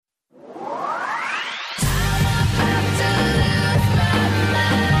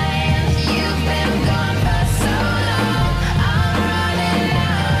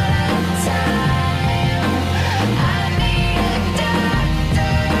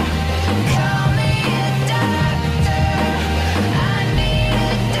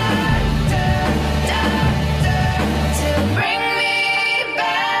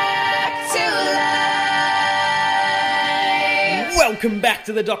Welcome back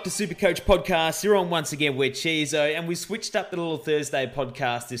to the Dr. Supercoach podcast. You're on once again with Chizo, and we switched up the little Thursday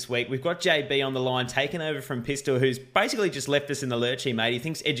podcast this week. We've got JB on the line, taken over from Pistol, who's basically just left us in the lurch here, mate. He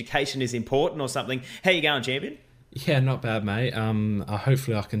thinks education is important or something. How you going, champion? Yeah, not bad, mate.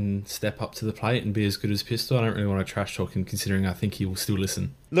 Hopefully I can step up to the plate and be as good as Pistol. I don't really want to trash talk him, considering I think he will still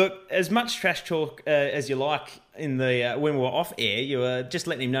listen. Look, as much trash talk as you like in the when we were off air, you were just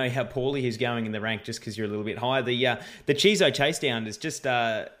letting him know how poorly he's going in the rank just because you're a little bit higher. The Chizo chase down is just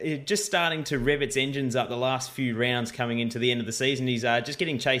starting to rev its engines up the last few rounds coming into the end of the season. He's just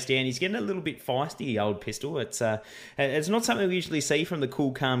getting chased down. He's getting a little bit feisty, old Pistol. It's not something we usually see from the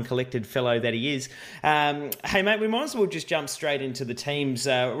cool, calm, collected fellow that he is. Hey, mate, we might as well just jump straight into the teams.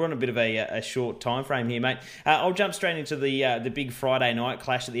 We're on a bit of a short time frame here, mate. I'll jump straight into the big Friday night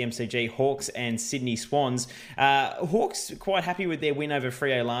clash at the MCG, Hawks and Sydney Swans. Hawks quite happy with their win over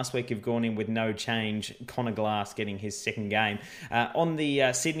Freo last week. Have gone in with no change. Connor Glass getting his second game. On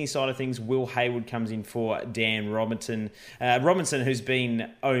the Sydney side of things, Will Hayward comes in for Dan Robinson, who's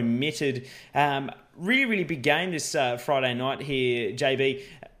been omitted. Really, really big game this Friday night here, JB.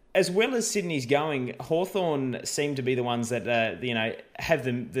 As well as Sydney's going, Hawthorn seem to be the ones that have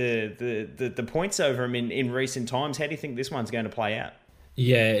the points over them in recent times. How do you think this one's going to play out?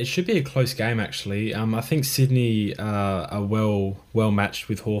 Yeah, it should be a close game, actually. I think Sydney are well matched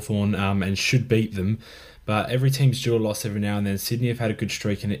with Hawthorn and should beat them. But every team's due a loss every now and then. Sydney have had a good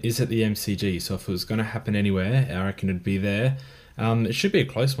streak, and it is at the MCG. So if it was going to happen anywhere, I reckon it'd be there. It should be a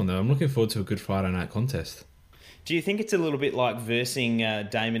close one, though. I'm looking forward to a good Friday night contest. Do you think it's a little bit like versing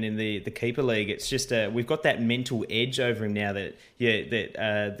Damon in the Keeper League? It's just we've got that mental edge over him now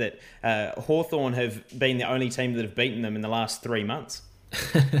that Hawthorn have been the only team that have beaten them in the last 3 months.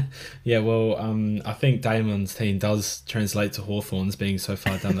 Yeah, well, I think Damon's team does translate to Hawthorn's being so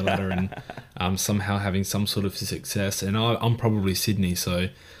far down the ladder and somehow having some sort of success. And I'm probably Sydney, so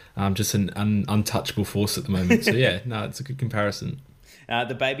I'm just an untouchable force at the moment. So yeah, no, it's a good comparison.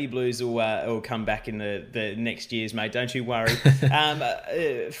 The Baby Blues will come back in the next years, mate. Don't you worry.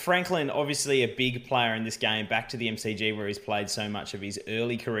 Franklin, obviously a big player in this game, back to the MCG where he's played so much of his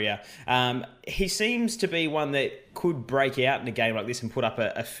early career. He seems to be one that could break out in a game like this and put up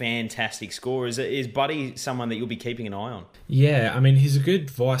a fantastic score. Is Buddy someone that you'll be keeping an eye on? Yeah, I mean, he's a good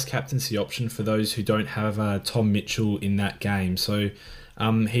vice-captaincy option for those who don't have Tom Mitchell in that game. So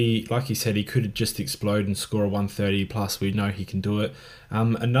he, like you said, he could just explode and score a 130 plus. We know he can do it.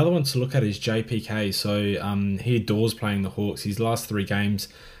 Another one to look at is JPK. So he adores playing the Hawks. His last 3 games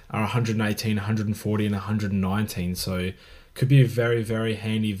are 118, 140 and 119. So could be a very, very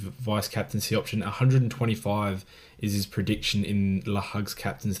handy vice-captaincy option. 125 is his prediction in La Hug's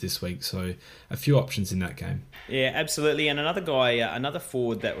captains this week. So a few options in that game. Yeah, absolutely. And another guy, another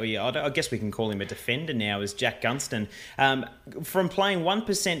forward that I guess we can call him a defender now, is Jack Gunston. From playing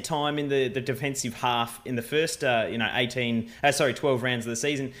 1% time in the defensive half in the first 12 rounds of the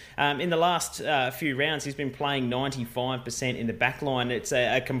season, in the last few rounds he's been playing 95% in the back line. It's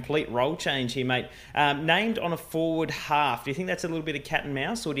a complete role change here, mate. Named on a forward half, do you think that's a little bit of cat and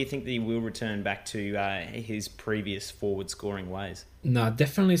mouse, or do you think that he will return back to his previous forward scoring ways? No,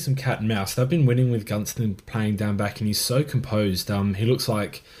 definitely some cat and mouse. They've been winning with Gunston playing down back, and he's so composed. He looks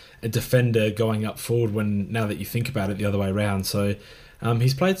like a defender going up forward now that you think about it the other way around. So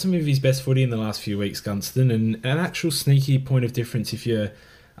he's played some of his best footy in the last few weeks, Gunston, and an actual sneaky point of difference if you're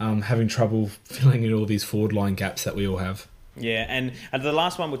having trouble filling in all these forward line gaps that we all have. Yeah, and the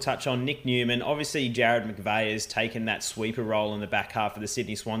last one we'll touch on, Nick Newman. Obviously, Jared McVeigh has taken that sweeper role in the back half of the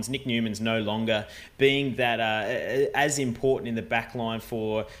Sydney Swans. Nick Newman's no longer being that as important in the back line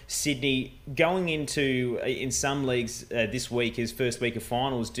for Sydney. Going into, in some leagues this week, his first week of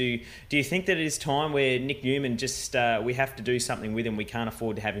finals, do you think that it is time where Nick Newman just, we have to do something with him? We can't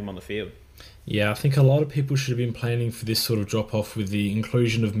afford to have him on the field. Yeah, I think a lot of people should have been planning for this sort of drop-off with the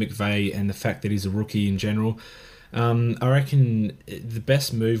inclusion of McVeigh and the fact that he's a rookie in general. I reckon the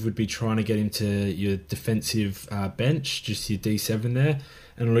best move would be trying to get him to your defensive bench, just your D7 there,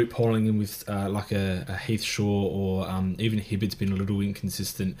 and loopholing him with like a Heath Shaw or even Hibbert's been a little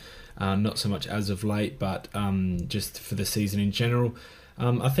inconsistent, not so much as of late, but just for the season in general.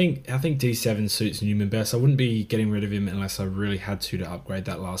 I think D7 suits Newman best. I wouldn't be getting rid of him unless I really had to upgrade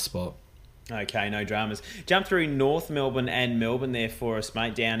that last spot. Okay, no dramas. Jump through North Melbourne and Melbourne there for us,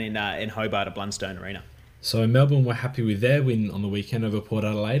 mate, down in Hobart at Blundstone Arena. So Melbourne were happy with their win on the weekend over Port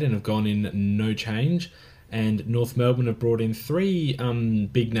Adelaide and have gone in no change. And North Melbourne have brought in 3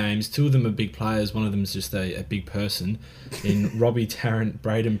 big names. 2 of them are big players. One of them is just a big person in Robbie Tarrant,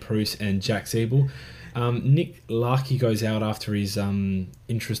 Braden Pruce and Jack Siebel. Nick Larkey goes out after his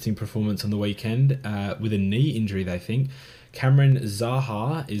interesting performance on the weekend with a knee injury, they think. Cameron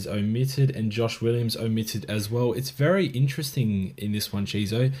Zaha is omitted and Josh Williams omitted as well. It's very interesting in this one,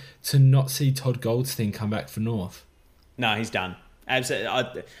 Chizo, to not see Todd Goldstein come back for North. No, he's done.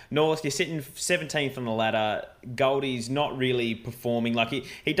 Absolutely. North, you're sitting 17th on the ladder. Goldie's not really performing. Like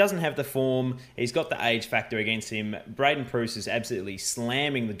he doesn't have the form. He's got the age factor against him. Braden Pruce is absolutely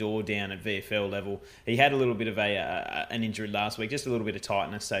slamming the door down at VFL level. He had a little bit of an injury last week, just a little bit of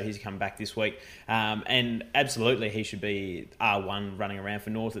tightness, so he's come back this week. And absolutely, he should be R1 running around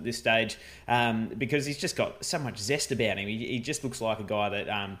for North at this stage because he's just got so much zest about him. He just looks like a guy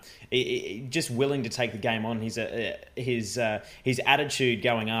that just willing to take the game on. His attitude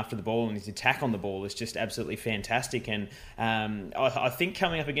going after the ball and his attack on the ball is just absolutely fantastic. And I think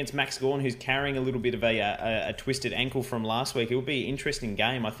coming up against Max Gawn, who's carrying a little bit of a twisted ankle from last week, it'll be an interesting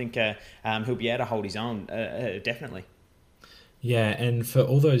game. I think he'll be able to hold his own, definitely. Yeah, and for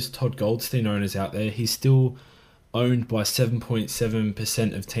all those Todd Goldstein owners out there, he's still owned by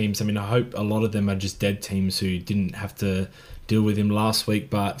 7.7% of teams. I mean, I hope a lot of them are just dead teams who didn't have to deal with him last week,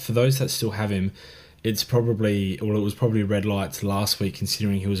 but for those that still have him, it was probably red lights last week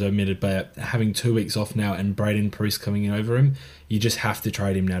considering he was omitted, but having 2 weeks off now and Braden Pruce coming in over him, you just have to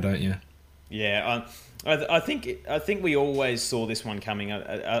trade him now, don't you? Yeah, I think we always saw this one coming.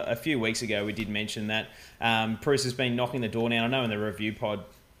 A few weeks ago we did mention that Pruce has been knocking the door down. I know in the review pod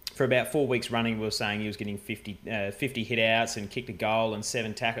for about 4 weeks running we were saying he was getting 50 hit outs and kicked a goal and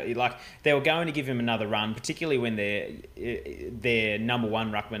 7 tackles. Like they were going to give him another run, particularly when their number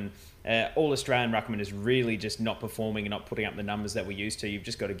one ruckman, All-Australian ruckman, is really just not performing and not putting up the numbers that we're used to. You've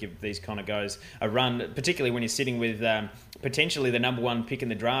just got to give these kind of guys a run, particularly when you're sitting with potentially the number one pick in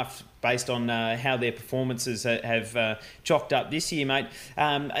the draft based on how their performances have chalked up this year, mate.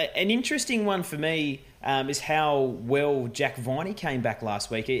 An interesting one for me is how well Jack Viney came back last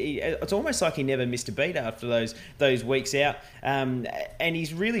week. It's almost like he never missed a beat after those weeks out. And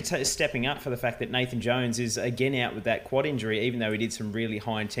he's really stepping up for the fact that Nathan Jones is again out with that quad injury, even though he did some really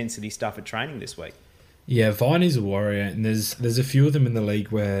high-intensity stuff at training this week. Yeah, Viney's a warrior, and there's a few of them in the league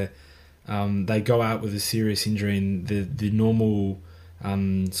where they go out with a serious injury and the normal...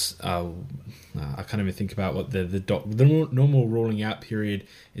 I can't even think about what the normal ruling out period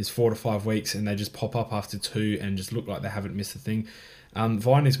is 4 to 5 weeks, and they just pop up after 2 and just look like they haven't missed a thing.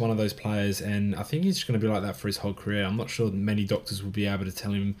 Vine is one of those players, and I think he's just going to be like that for his whole career. I'm not sure that many doctors will be able to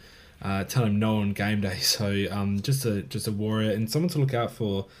tell him no on game day. So just a warrior and someone to look out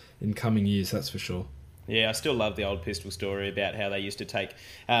for in coming years, that's for sure. Yeah, I still love the old Pistol story about how they used to take...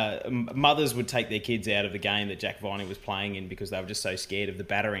 mothers would take their kids out of the game that Jack Viney was playing in because they were just so scared of the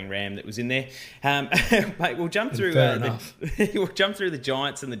battering ram that was in there. Mate, we'll jump through we'll jump through the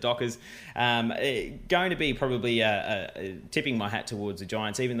Giants and the Dockers. Going to be probably tipping my hat towards the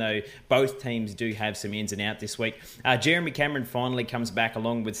Giants, even though both teams do have some ins and outs this week. Jeremy Cameron finally comes back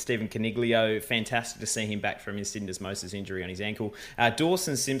along with Stephen Caniglio. Fantastic to see him back from his syndesmosis injury on his ankle.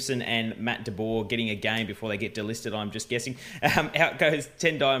 Dawson Simpson and Matt DeBoer getting a game before they get delisted, I'm just guessing. Out goes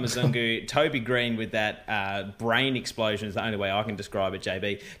Tendai Mzungu. Toby Green with that brain explosion is the only way I can describe it,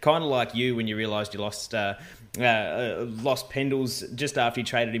 JB. Kind of like you when you realised you lost Pendles just after you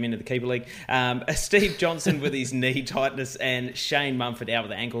traded him into the Keeper League. Steve Johnson with his knee tightness, and Shane Mumford out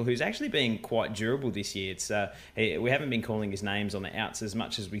with the ankle, who's actually been quite durable this year. It's we haven't been calling his names on the outs as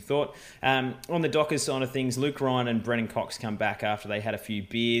much as we thought. On the Dockers side of things, Luke Ryan and Brennan Cox come back after they had a few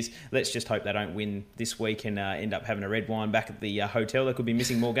beers. Let's just hope they don't win this week and end up having a red wine back at the hotel. They could be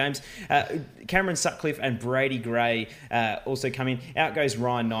missing more games. Cameron Sutcliffe and Brady Gray also come in. Out goes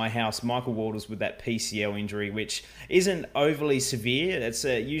Ryan Nyhouse. Michael Walters with that PCL injury, which isn't overly severe. It's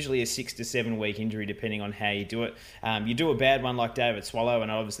usually a 6 to 7 week injury depending on how you do it. You do a bad one like David Swallow and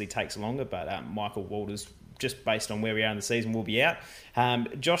it obviously takes longer, but Michael Walters, just based on where we are in the season, will be out.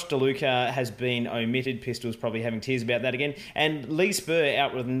 Josh DeLuca has been omitted. Pistols probably having tears about that again. And Lee Spur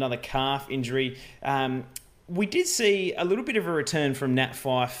out with another calf injury. We did see a little bit of a return from Nat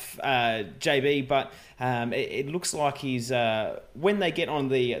Fyfe, JB, but it looks like he's... when they get on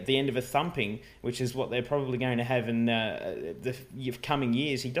the end of a thumping, which is what they're probably going to have in the coming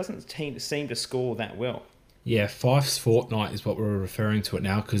years, he doesn't seem to score that well. Yeah, Fyfe's fortnight is what we're referring to it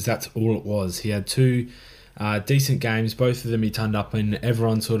now, because that's all it was. He had 2 decent games, both of them he turned up and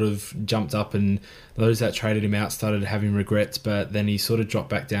everyone sort of jumped up, and those that traded him out started having regrets, but then he sort of dropped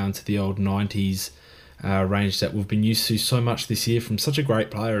back down to the old 90s range that we've been used to so much this year from such a great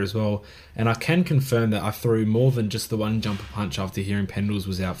player as well. And I can confirm that I threw more than just the one jumper punch after hearing Pendles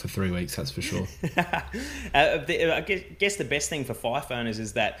was out for 3 weeks, that's for sure. I guess the best thing for Fife owners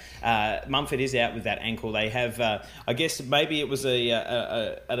is that Mumford is out with that ankle. They have, I guess maybe it was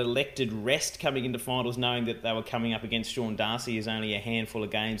an elected rest coming into finals, knowing that they were coming up against Sean Darcy, who's only a handful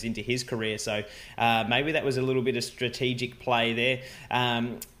of games into his career. So maybe that was a little bit of strategic play there.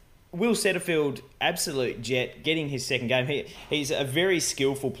 Will Setterfield, absolute jet, getting his second game. He's a very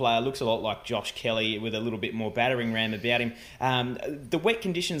skillful player, looks a lot like Josh Kelly with a little bit more battering ram about him. The wet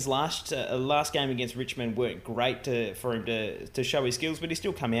conditions last game against Richmond weren't great for him to show his skills, but he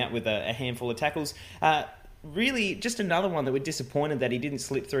still come out with a handful of tackles. Really, just another one that we're disappointed that he didn't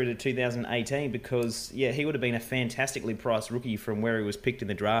slip through to 2018 because, he would have been a fantastically priced rookie from where he was picked in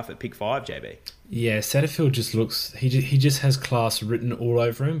the draft at pick 5, JB. Yeah, Setterfield just looks... He just has class written all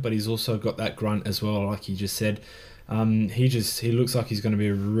over him, but he's also got that grunt as well, like you just said. He looks like he's going to be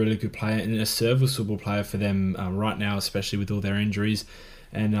a really good player and a serviceable player for them right now, especially with all their injuries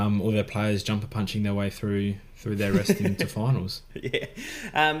and all their players jumper punching their way through their rest into finals. Yeah.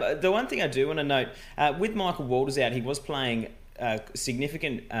 The one thing I do want to note, with Michael Walters out, he was playing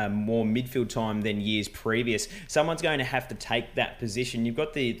significant more midfield time than years previous. Someone's going to have to take that position. You've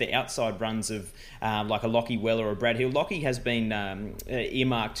got the outside runs of like a Lockie Weller or Brad Hill. Lockie has been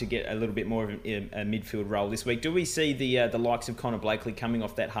earmarked to get a little bit more of a midfield role this week. Do we see the likes of Connor Blakely coming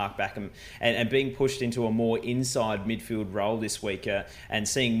off that halfback and being pushed into a more inside midfield role this week and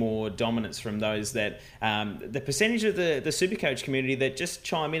seeing more dominance from those that the percentage of the Supercoach community that just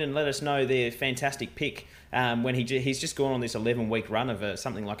chime in and let us know their fantastic pick when he's just gone on this 11-week run of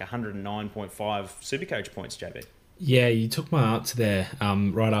something like 109.5 Supercoach points, JB. Yeah, you took my answer there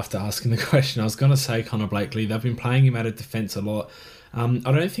right after asking the question. I was going to say Connor Blakely. They've been playing him out of defence a lot. I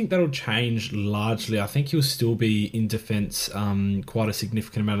don't think that'll change largely. I think he'll still be in defence quite a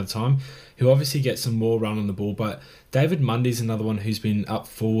significant amount of time. He'll obviously get some more run on the ball, but David Mundy's another one who's been up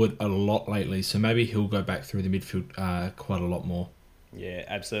forward a lot lately, so maybe he'll go back through the midfield quite a lot more. Yeah,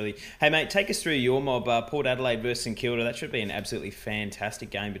 absolutely. Hey, mate, take us through your mob, Port Adelaide versus St Kilda. That should be an absolutely fantastic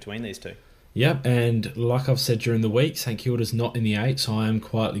game between these two. Yep, and like I've said during the week, St Kilda's not in the 8, so I am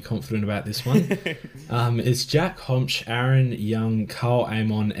quietly confident about this one. It's Jack Homsch, Aaron Young, Carl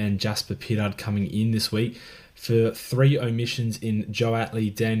Amon and Jasper Pittard coming in this week for 3 omissions in Joe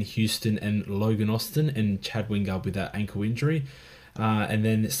Atley, Dan Houston and Logan Austin, and Chad Wingard with that ankle injury. And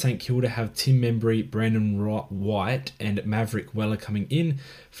then St Kilda have Tim Membry, Brandon White and Maverick Weller coming in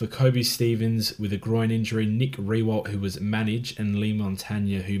for Kobe Stevens with a groin injury, Nick Rewalt, who was managed, and Lee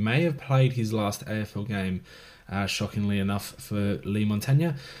Montagna, who may have played his last AFL game, shockingly enough, for Lee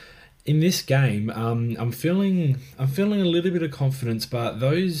Montagna. In this game, I'm feeling a little bit of confidence, but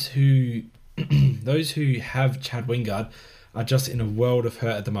those who have Chad Wingard are just in a world of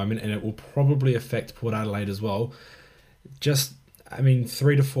hurt at the moment, and it will probably affect Port Adelaide as well.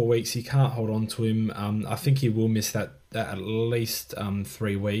 3 to 4 weeks, you can't hold on to him. I think he will miss that at least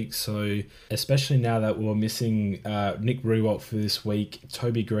 3 weeks. So especially now that we're missing Nick Rewalt for this week,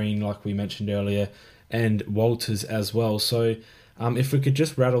 Toby Green, like we mentioned earlier, and Walters as well. So if we could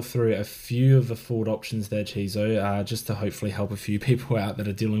just rattle through a few of the forward options there, Chizo, just to hopefully help a few people out that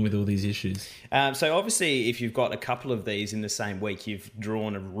are dealing with all these issues. So obviously, if you've got a couple of these in the same week, you've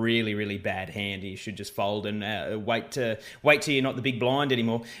drawn a really, really bad hand. You should just fold and wait till you're not the big blind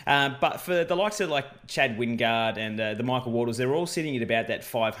anymore. But for the likes of like Chad Wingard and the Michael Walters, they're all sitting at about that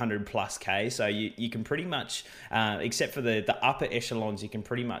 500 plus K. So you can pretty much, except for the upper echelons, you can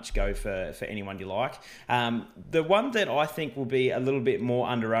pretty much go for anyone you like. The one that I think will be a little bit more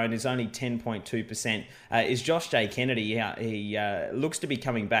under-owned is only 10.2%, is Josh J. Kennedy. He looks to be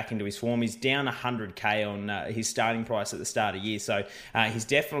coming back into his form. He's down 100k on his starting price at the start of the year, so he's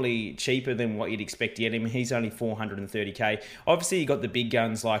definitely cheaper than what you'd expect to get him. He's only 430k. Obviously, you got the big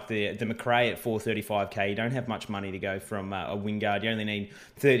guns like the McRae at 435k. You don't have much money to go from a Wingard. You only need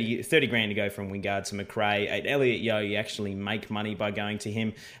 30 grand to go from Wingard to McRae. At Elliot Yeo, you actually make money by going to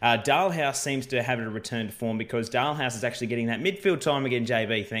him. Dalhouse seems to have a return to form because Dalhouse is actually getting that midfield time again,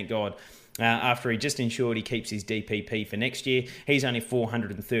 JB, thank God. After he just ensured he keeps his DPP for next year. He's only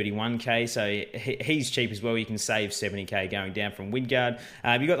 431k, so he's cheap as well. You can save 70k going down from Wingard.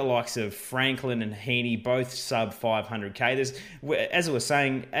 You've got the likes of Franklin and Heaney, both sub 500k. As I was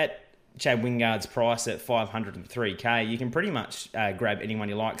saying, at Chad Wingard's price at 503k, you can pretty much grab anyone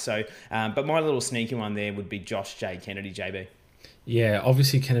you like. So, but my little sneaky one there would be Josh J. Kennedy, JB. Yeah,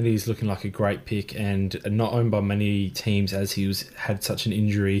 obviously Kennedy is looking like a great pick and not owned by many teams as he had such an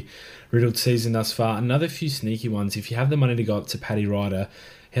injury-riddled season thus far. Another few sneaky ones. If you have the money to go up to Paddy Ryder,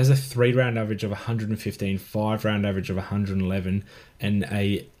 He has a 3-round average of 115, 5-round average of 111, and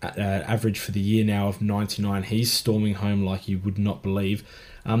a average for the year now of 99. He's storming home like you would not believe.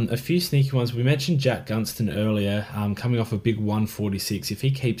 A few sneaky ones. We mentioned Jack Gunston earlier, coming off a big 146. If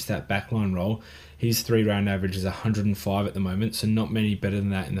he keeps that backline role, his 3-round average is 105 at the moment, so not many better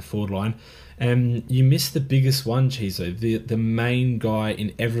than that in the forward line. You missed the biggest one, Chizo, the main guy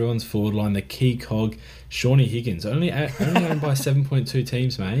in everyone's forward line, the key cog, Shawnee Higgins. Only owned by 7.2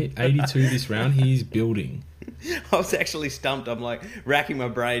 teams, mate. 82 this round. He's building. I was actually stumped. I'm like racking my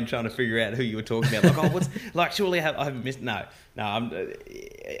brain trying to figure out who you were talking about. Like, surely I haven't missed. No. I'm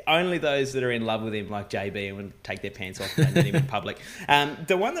only those that are in love with him, like JB, and would take their pants off and admit him in public.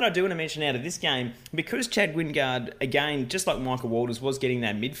 The one that I do want to mention out of this game, because Chad Wingard, again, just like Michael Walters, was getting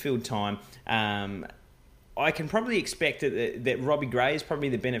that midfield time. I can probably expect that Robbie Gray is probably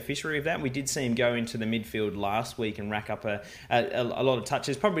the beneficiary of that. We did see him go into the midfield last week and rack up a lot of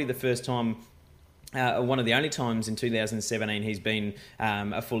touches. Probably the first time. One of the only times in 2017 he's been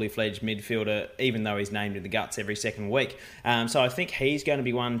a fully fledged midfielder, even though he's named in the guts every second week. So I think he's going to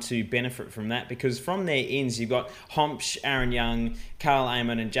be one to benefit from that, because from their ends you've got Hompsch, Aaron Young, Carl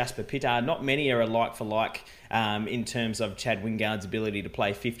Amon and Jasper Pittard. Not many are a like for like in terms of Chad Wingard's ability to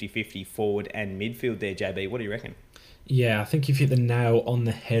play 50-50 forward and midfield there, JB. What do you reckon? Yeah, I think you've hit the nail on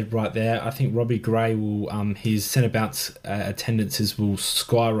the head right there. I think Robbie Gray will, his centre bounce attendances will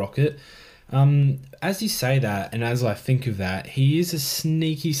skyrocket. As you say that, and as I think of that, he is a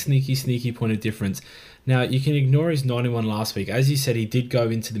sneaky point of difference. Now, you can ignore his 91 last week. As you said, he did go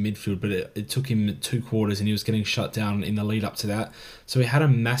into the midfield, but it took him 2 quarters and he was getting shut down in the lead up to that. So he had a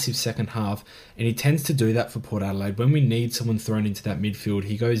massive second half, and he tends to do that for Port Adelaide. When we need someone thrown into that midfield,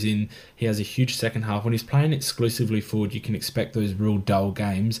 he goes in, he has a huge second half. When he's playing exclusively forward, you can expect those real dull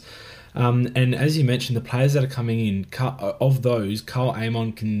games. And as you mentioned, the players that are coming in, of those, Carl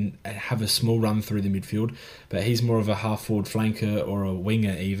Amon can have a small run through the midfield, but he's more of a half-forward flanker or a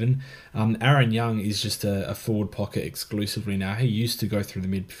winger even. Aaron Young is just a forward pocket exclusively now. He used to go through the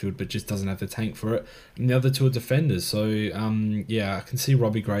midfield, but just doesn't have the tank for it. And the other two are defenders. So, I can see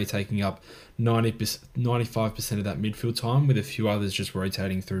Robbie Gray taking up 95% of that midfield time, with a few others just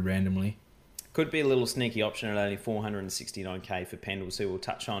rotating through randomly. Could be a little sneaky option at only $469k for Pendles, who we'll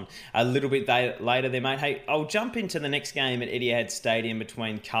touch on a little bit later there, mate. Hey, I'll jump into the next game at Etihad Stadium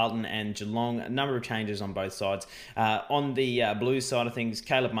between Carlton and Geelong. A number of changes on both sides. On the Blues side of things,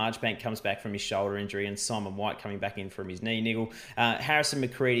 Caleb Marchbank comes back from his shoulder injury and Simon White coming back in from his knee niggle. Harrison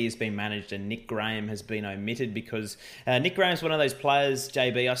McCready has been managed and Nick Graham has been omitted because Nick Graham's one of those players,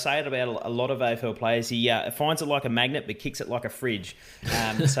 JB, I say it about a lot of AFL players, he finds it like a magnet but kicks it like a fridge.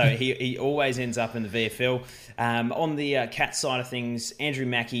 So he always ends up in the VFL. On the Cats side of things, Andrew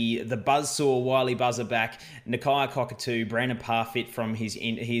Mackie, the buzzsaw Wiley Buzzer back, Nakia Cockatoo, Brandon Parfitt from his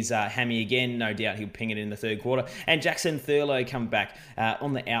hammy again. No doubt he'll ping it in the third quarter. And Jackson Thurlow come back.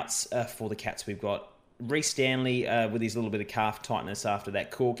 On the outs for the Cats, we've got Reece Stanley with his little bit of calf tightness after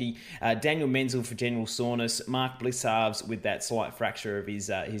that corky. Daniel Menzel for general soreness. Mark Blissarves with that slight fracture of his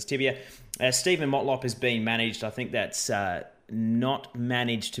tibia. Stephen Motlop has been managed. I think that's not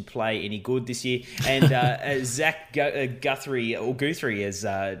managed to play any good this year. And Zach Guthrie, as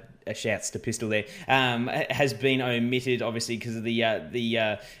shouts to Pistol there, has been omitted, obviously, because of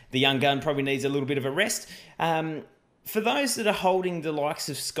the young gun probably needs a little bit of a rest. For those that are holding the likes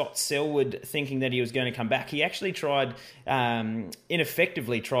of Scott Selwood thinking that he was going to come back, he actually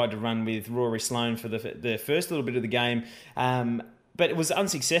ineffectively tried to run with Rory Sloane for the first little bit of the game, but it was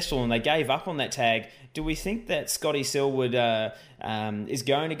unsuccessful and they gave up on that tag. Do we think that Scotty Selwood is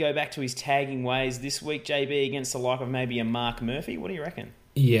going to go back to his tagging ways this week, JB, against the like of maybe a Mark Murphy? What do you reckon?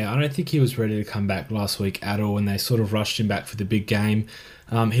 Yeah, I don't think he was ready to come back last week at all, and they sort of rushed him back for the big game.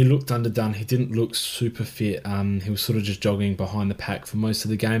 He looked underdone. He didn't look super fit. He was sort of just jogging behind the pack for most of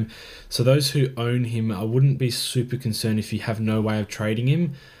the game. So those who own him, I wouldn't be super concerned if you have no way of trading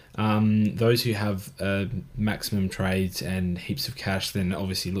him. Those who have maximum trades and heaps of cash, then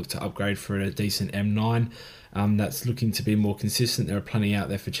obviously look to upgrade for a decent M9. That's looking to be more consistent. There are plenty out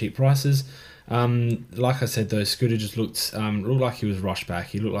there for cheap prices. Like I said, though, Scooter just looked like he was rushed back.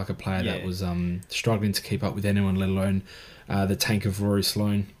 He looked like a player that was struggling to keep up with anyone, let alone the tank of Rory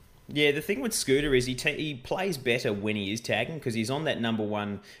Sloane. Yeah, the thing with Scooter is he plays better when he is tagging because he's on that number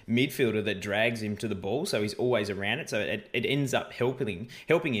one midfielder that drags him to the ball, so he's always around it, so it ends up helping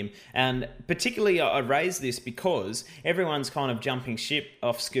him. And particularly I raise this because everyone's kind of jumping ship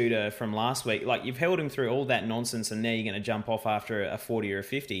off Scooter from last week. Like, you've held him through all that nonsense and now you're going to jump off after a 40 or a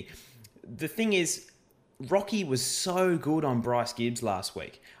 50. The thing is, Rocky was so good on Bryce Gibbs last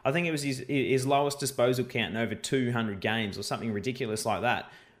week. I think it was his lowest disposal count in over 200 games or something ridiculous like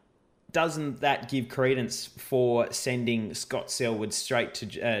that. Doesn't that give credence for sending Scott Selwood straight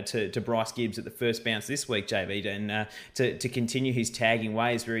to Bryce Gibbs at the first bounce this week, JB, and to continue his tagging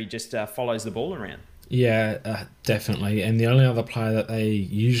ways where he just follows the ball around? Yeah, definitely. And the only other player that they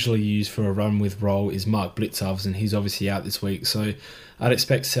usually use for a run with roll is Mark Blitzovs, and he's obviously out this week. So I'd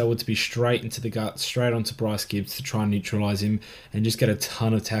expect Selwood to be straight into the gut, straight onto Bryce Gibbs to try and neutralise him and just get a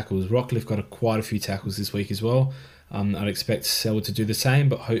ton of tackles. Rockcliffe got quite a few tackles this week as well. I'd expect Selwood to do the same,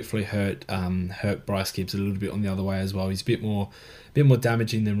 but hopefully hurt Bryce Gibbs a little bit on the other way as well. He's a bit more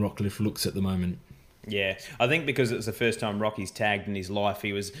damaging than Rockcliffe looks at the moment. Yeah, I think because it was the first time Rocky's tagged in his life,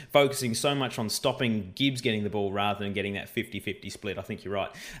 he was focusing so much on stopping Gibbs getting the ball rather than getting that 50-50 split. I think you're right.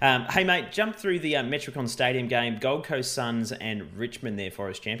 Hey, mate, jump through the Metricon Stadium game, Gold Coast Suns and Richmond there,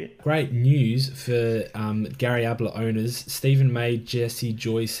 Forest champion. Great news for Gary Ablett owners. Stephen May, Jesse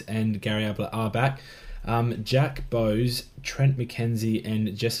Joyce and Gary Ablett are back. Jack Bowes, Trent McKenzie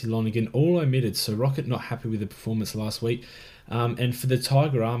and Jesse Lonigan all omitted, so Rocket not happy with the performance last week. And for the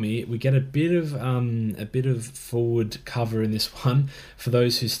Tiger Army, we get a bit of forward cover in this one. For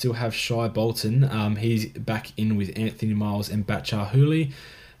those who still have Shai Bolton, he's back in with Anthony Miles and Bachar Hooley.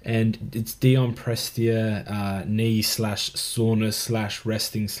 And it's Dion Prestia,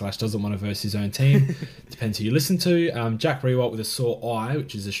 knee/soreness/resting/ doesn't want to verse his own team. Depends who you listen to. Jack Rewalt with a sore eye,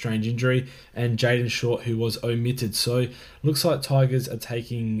 which is a strange injury, and Jaden Short, who was omitted. So looks like Tigers are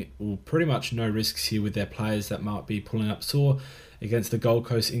taking pretty much no risks here with their players that might be pulling up sore against the Gold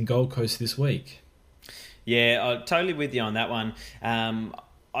Coast in Gold Coast this week. Yeah, I'm totally with you on that one.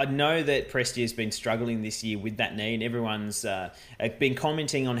 I know that Prestia has been struggling this year with that knee, and everyone's been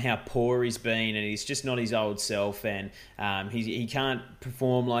commenting on how poor he's been, and he's just not his old self, and he can't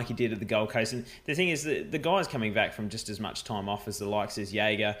perform like he did at the Gold Coast. And the thing is, the guy's coming back from just as much time off as the likes of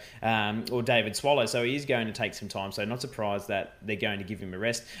Jaeger or David Swallow, so he is going to take some time, so not surprised that they're going to give him a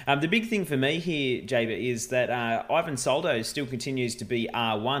rest. The big thing for me here, Jaber, is that Ivan Soldo still continues to be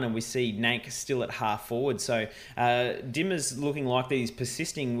R1, and we see Nank still at half forward, so Dimmer's looking like that he's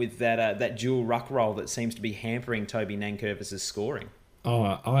persisting with that dual ruck role that seems to be hampering Toby Nankervis' scoring.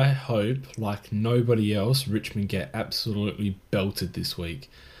 Oh, I hope, like nobody else, Richmond get absolutely belted this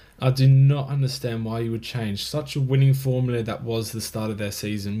week. I do not understand why you would change such a winning formula that was the start of their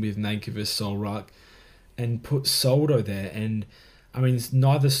season with Nankervis, Solruck, and put Soldo there. And I mean,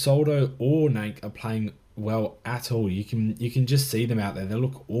 neither Soldo or Nank are playing well at all. You can just see them out there. They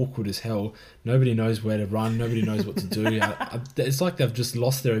look awkward as hell. Nobody knows where to run. Nobody knows what to do. It's like they've just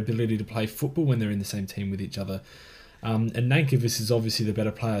lost their ability to play football when they're in the same team with each other. And Nankervis is obviously the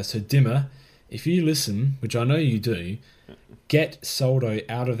better player. So Dimmer, if you listen, which I know you do, get Soldo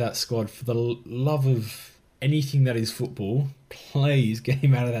out of that squad for the love of anything that is football. Please get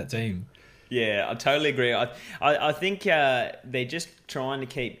him out of that team. Yeah, I totally agree. I think they're just trying to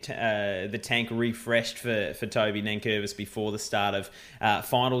keep the tank refreshed for Toby Nankervis before the start of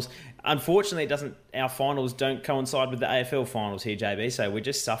finals. Unfortunately, our finals don't coincide with the AFL finals here, JB, so we're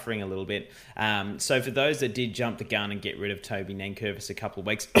just suffering a little bit. So for those that did jump the gun and get rid of Toby Nankervis a couple of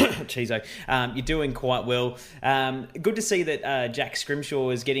weeks, Chizo, you're doing quite well. Good to see that Jack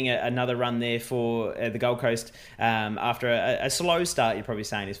Scrimshaw is getting another run there for the Gold Coast after a slow start, you're probably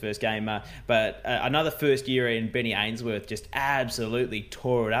saying, his first game. But another first year in Benny Ainsworth just absolutely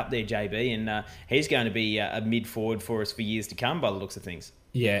tore it up there, JB, and he's going to be a mid-forward for us for years to come by the looks of things.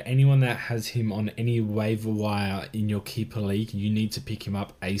 Yeah, anyone that has him on any waiver wire in your keeper league, you need to pick him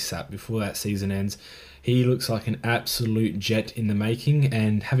up ASAP before that season ends. He looks like an absolute jet in the making,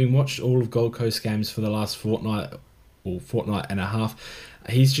 and having watched all of Gold Coast games for the last fortnight and a half,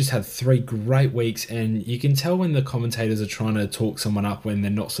 he's just had 3 great weeks, and you can tell when the commentators are trying to talk someone up when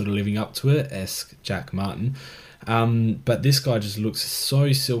they're not sort of living up to it, esque Jack Martin. But this guy just looks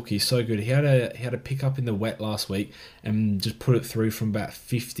so silky, so good. He had a pick up in the wet last week and just put it through from about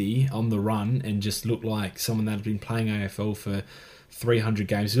 50 on the run and just looked like someone that had been playing AFL for 300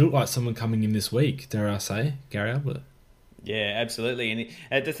 games. He looked like someone coming in this week, dare I say, Gary Ablett. Yeah, absolutely.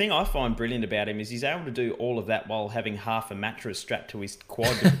 And the thing I find brilliant about him is he's able to do all of that while having half a mattress strapped to his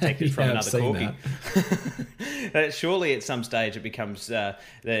quad to protect it from another corky. Surely at some stage it becomes the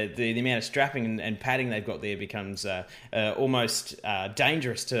amount of strapping and padding they've got there becomes almost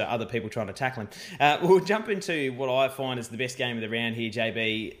dangerous to other people trying to tackle him. We'll jump into what I find is the best game of the round here,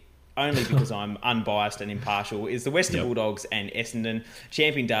 JB. only because I'm unbiased and impartial, is the Western Bulldogs and Essendon.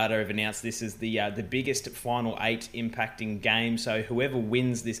 Champion Data have announced this is the biggest final 8 impacting game. So whoever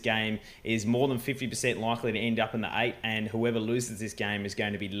wins this game is more than 50% likely to end up in the 8, and whoever loses this game is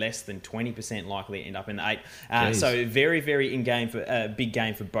going to be less than 20% likely to end up in the 8. So very, very big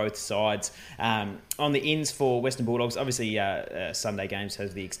game for both sides. On the ins for Western Bulldogs, obviously Sunday games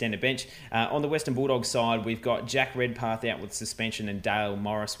has the extended bench. On the Western Bulldogs side, we've got Jack Redpath out with suspension and Dale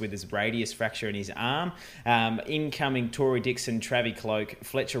Morris with his radius fracture in his arm. Incoming Tory Dixon, Travie Cloak,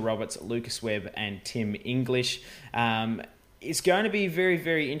 Fletcher Roberts, Lucas Webb and Tim English. It's going to be very,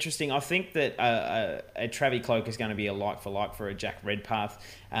 very interesting. I think that a Travie Cloak is going to be a like-for-like for a Jack Redpath.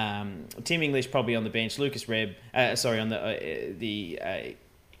 Tim English probably on the bench. Lucas Webb, on the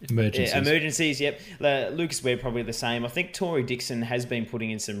emergencies, yep. Lucas Webb probably the same. I think Tory Dixon has been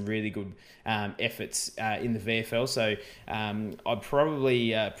putting in some really good efforts in the VFL, so I'd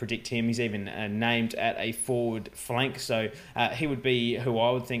probably predict him. He's even named at a forward flank, so he would be who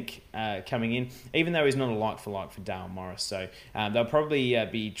I would think coming in, even though he's not a like-for-like for Dale Morris. So they'll probably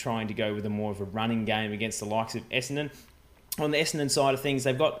be trying to go with a more of a running game against the likes of Essendon. On the Essendon side of things,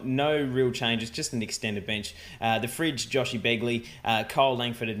 they've got no real changes, just an extended bench. The Fridge, Joshy Begley, Cole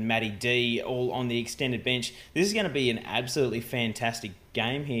Langford and Matty D all on the extended bench. This is going to be an absolutely fantastic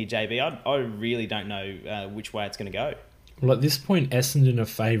game here, JB. I really don't know which way it's going to go. Well, at this point, Essendon are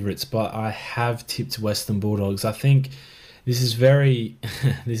favourites, but I have tipped Western Bulldogs. I think this is very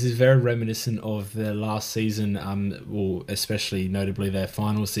reminiscent of their last season, especially notably their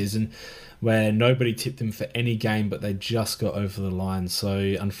final season, where nobody tipped them for any game, but they just got over the line. So,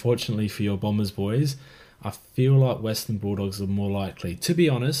 unfortunately for your Bombers boys, I feel like Western Bulldogs are more likely. To be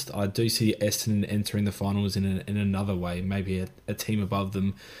honest, I do see Essendon entering the finals in another way, maybe a team above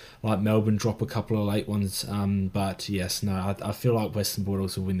them, like Melbourne drop a couple of late ones. But yes, no, I feel like Western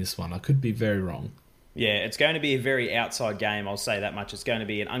Bulldogs will win this one. I could be very wrong. Yeah, it's going to be a very outside game, I'll say that much. It's going to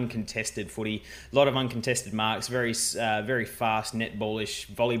be an uncontested footy, a lot of uncontested marks, very fast,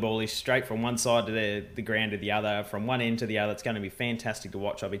 netballish, volleyballish, straight from one side to the ground to the other, from one end to the other. It's going to be fantastic to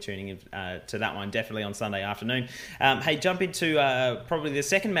watch. I'll be tuning in to that one definitely on Sunday afternoon. Hey, jump into probably the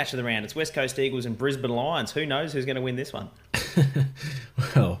second match of the round. It's West Coast Eagles and Brisbane Lions. Who knows who's going to win this one?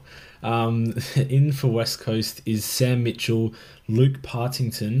 Well, in for West Coast is Sam Mitchell, Luke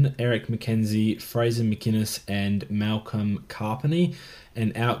Partington, Eric McKenzie, Fraser McInnes and Malcolm Carpeney.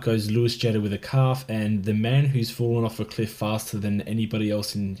 And out goes Lewis Jetta with a calf, and the man who's fallen off a cliff faster than anybody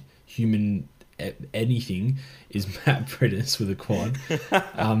else in human anything is Matt Bredis with a quad.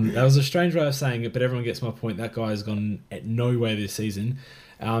 That was a strange way of saying it, but everyone gets my point. That guy has gone nowhere this season.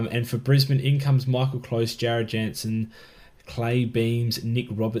 And for Brisbane, in comes Michael Close, Jared Jansen, Clay Beams, Nick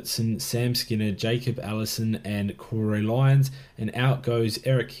Robertson, Sam Skinner, Jacob Allison and Corey Lyons. And out goes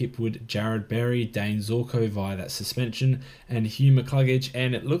Eric Hipwood, Jared Berry, Dane Zorko via that suspension and Hugh McCluggage.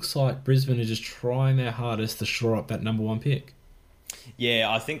 And it looks like Brisbane are just trying their hardest to shore up that number 1 pick. Yeah,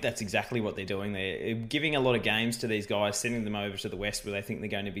 I think that's exactly what they're doing. They're giving a lot of games to these guys, sending them over to the West where they think they're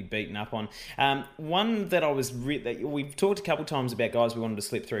going to be beaten up on. One that I was... we've talked a couple of times about guys we wanted to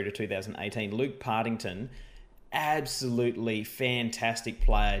slip through to 2018. Luke Partington, absolutely fantastic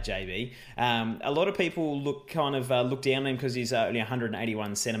player, JB. A lot of people look down on him because he's only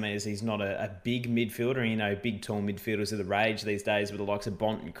 181 centimetres. He's not a big midfielder. You know, big, tall midfielders are the rage these days with the likes of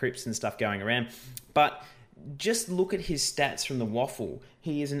Bont and Cripps and stuff going around. But just look at his stats from the Waffle.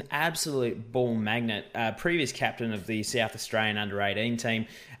 He is an absolute ball magnet. Previous captain of the South Australian under-18 team.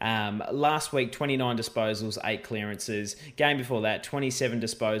 Last week, 29 disposals, 8 clearances. Game before that, 27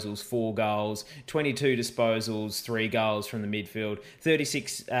 disposals, 4 goals. 22 disposals, 3 goals from the midfield.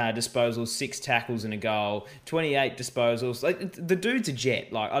 36 disposals, 6 tackles and a goal. 28 disposals. Like, the dude's a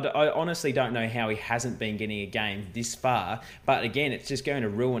jet. Like, I honestly don't know how he hasn't been getting a game this far. But again, it's just going to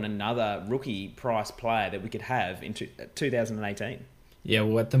ruin another rookie price player that we could have in 2018. Yeah,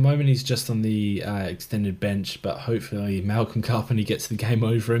 well, at the moment he's just on the extended bench, but hopefully Malcolm Carpeney gets the game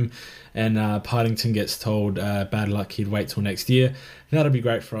over him and Partington gets told, bad luck, kid, wait till next year. That'll be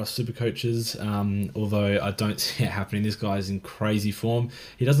great for us super coaches, although I don't see it happening. This guy's in crazy form.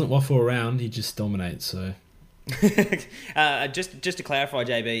 He doesn't waffle around, he just dominates, so... just to clarify,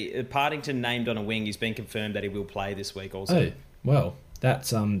 JB, Partington named on a wing. He's been confirmed that he will play this week also. Oh, well...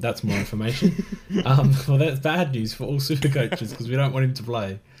 That's more information. Well, that's bad news for all super coaches because we don't want him to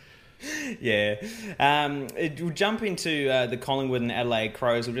play. Yeah. We'll jump into the Collingwood and Adelaide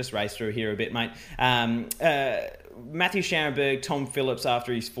Crows. We'll just race through here a bit, mate. Matthew Scharenberg, Tom Phillips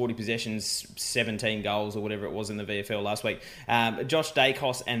after his 40 possessions, 17 goals or whatever it was in the VFL last week. Josh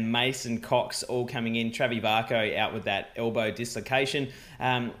Dacos and Mason Cox all coming in. Travis Varco out with that elbow dislocation.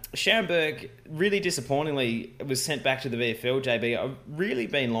 Scharenberg, really disappointingly, was sent back to the VFL, JB. I've really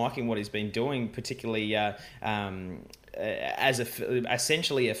been liking what he's been doing, particularly as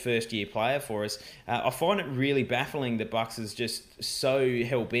essentially a first-year player for us. I find it really baffling that Bucks is just so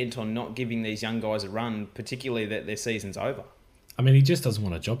hell-bent on not giving these young guys a run, particularly that their season's over. I mean, he just doesn't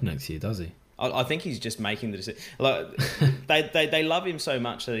want a job next year, does he? I think he's just making the decision. Like, they love him so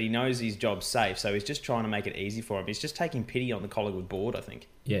much that he knows his job's safe, so he's just trying to make it easy for him. He's just taking pity on the Collingwood board, I think.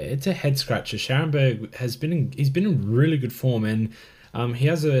 Yeah, it's a head-scratcher. Scharenberg he's been in really good form, and he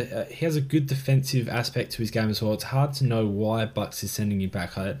has a good defensive aspect to his game as well. It's hard to know why Bucks is sending him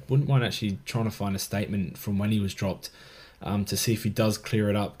back. I wouldn't mind actually trying to find a statement from when he was dropped to see if he does clear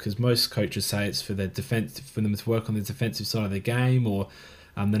it up, because most coaches say it's for their defense, for them to work on the defensive side of their game, or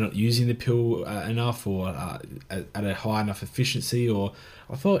they're not using the pill enough, or at a high enough efficiency. Or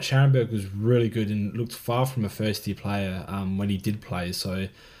I thought Scharenberg was really good and looked far from a first-year player when he did play. So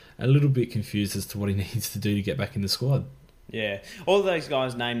a little bit confused as to what he needs to do to get back in the squad. Yeah, all of those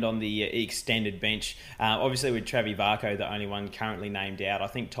guys named on the extended bench. Obviously, with Travis Varco, the only one currently named out. I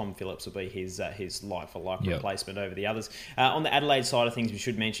think Tom Phillips will be his like-for-like replacement over the others. On the Adelaide side of things, we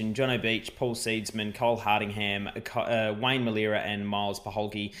should mention Jono Beach, Paul Seedsman, Cole Hardingham, Wayne Malira and Miles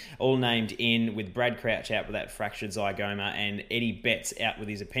Paholke, all named in, with Brad Crouch out with that fractured zygoma and Eddie Betts out with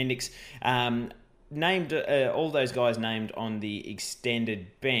his appendix. Named all those guys named on the extended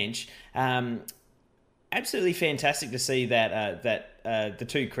bench. Absolutely fantastic to see that the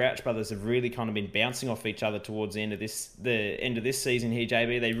two Crouch brothers have really kind of been bouncing off each other towards the end of this season here,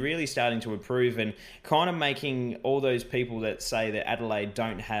 JB. They're really starting to improve and kind of making all those people that say that Adelaide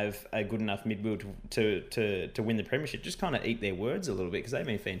don't have a good enough midfield to win the premiership just kind of eat their words a little bit, because they've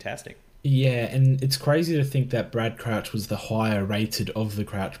been fantastic. Yeah, and it's crazy to think that Brad Crouch was the higher rated of the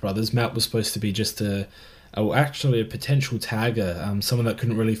Crouch brothers. Matt was supposed to be just actually a potential tagger, someone that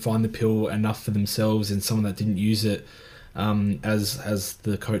couldn't really find the pill enough for themselves, and someone that didn't use it as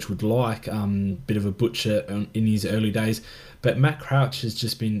the coach would like. Bit of a butcher in his early days. But Matt Crouch has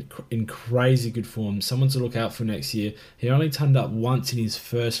just been in crazy good form. Someone to look out for next year. He only turned up once in his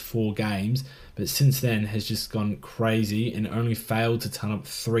first 4 games, but since then has just gone crazy and only failed to turn up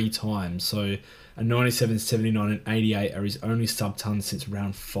 3 times. So a 97, 79 and 88 are his only sub-tons since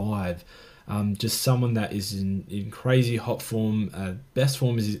round 5. Just someone that is in crazy hot form, best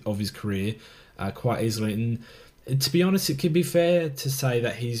form of his career, quite easily. And to be honest, it could be fair to say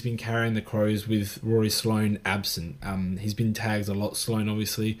that he's been carrying the Crows with Rory Sloane absent. He's been tagged a lot, Sloane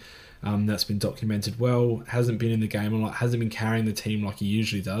obviously. That's been documented well. Hasn't been in the game a lot, hasn't been carrying the team like he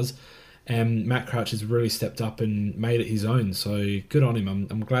usually does. And Matt Crouch has really stepped up and made it his own. So good on him.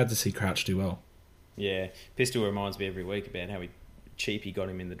 I'm glad to see Crouch do well. Yeah, Pistol reminds me every week about how cheap he got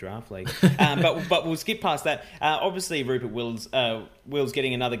him in the draft league. But we'll skip past that. Obviously, Rupert Will's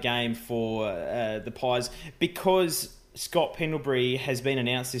getting another game for the Pies, because Scott Pendlebury has been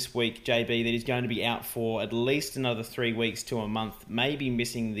announced this week, JB, that he's going to be out for at least another 3 weeks to a month, maybe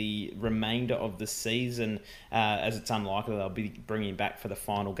missing the remainder of the season, as it's unlikely they'll be bringing him back for the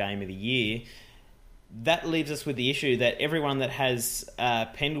final game of the year. That leaves us with the issue that everyone that has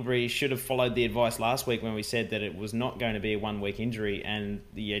Pendlebury should have followed the advice last week when we said that it was not going to be a 1-week injury and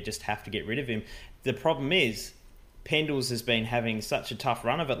you just have to get rid of him. The problem is, Pendles has been having such a tough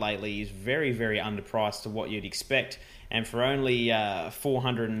run of it lately. He's very, very underpriced to what you'd expect. And for only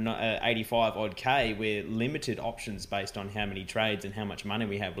 485 odd K, we're limited options based on how many trades and how much money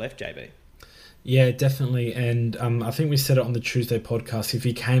we have left, JB. Yeah, definitely. And I think we said it on the Tuesday podcast. If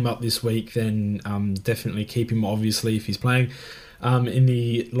he came up this week, then definitely keep him, obviously, if he's playing. In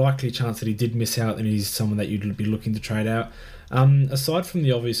the likely chance that he did miss out, then he's someone that you'd be looking to trade out. Aside from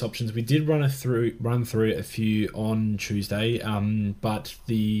the obvious options, we did run through a few on Tuesday. But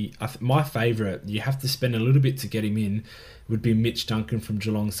my favourite, you have to spend a little bit to get him in, would be Mitch Duncan from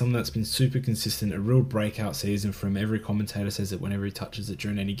Geelong. Someone that's been super consistent, a real breakout season from every commentator says it whenever he touches it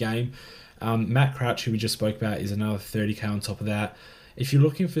during any game. Matt Crouch, who we just spoke about, is another 30k on top of that. If you're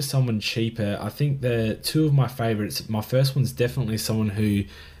looking for someone cheaper, I think the two of my favourites, my first one's definitely someone who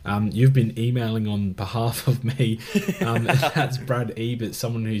you've been emailing on behalf of me. That's Brad Ebert,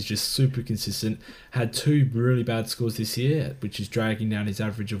 someone who's just super consistent. Had 2 really bad scores this year, which is dragging down his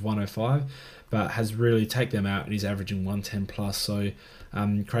average of 105, but has really taken them out and he's averaging 110 plus. So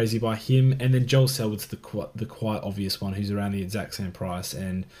crazy by him. And then Joel Selwood's the quite obvious one, who's around the exact same price,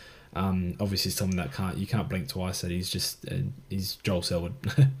 and obviously someone that you can't blink twice at. He's Joel Selwood.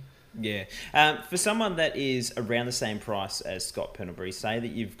 Yeah. For someone that is around the same price as Scott Pendlebury, say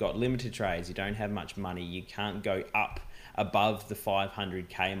that you've got limited trades, you don't have much money, you can't go up above the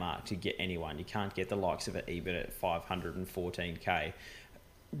 500k mark to get anyone. You can't get the likes of Ebert at 514k.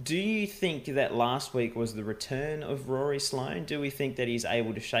 Do you think that last week was the return of Rory Sloane? Do we think that he's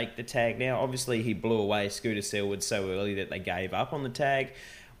able to shake the tag now? Obviously, he blew away Scooter Selwood so early that they gave up on the tag.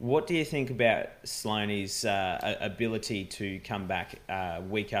 What do you think about Sloane's ability to come back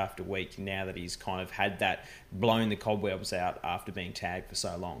week after week now that he's kind of had that, blown the cobwebs out after being tagged for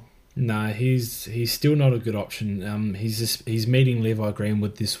so long? No, he's still not a good option. He's meeting Levi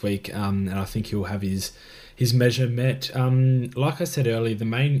Greenwood this week, and I think he'll have his measure met. Like I said earlier, the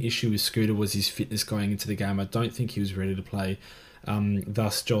main issue with Scooter was his fitness going into the game. I don't think he was ready to play.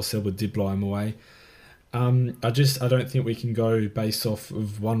 Thus, Joel Selwood did blow him away. I don't think we can go based off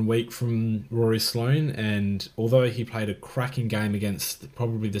of 1 week from Rory Sloane, and although he played a cracking game against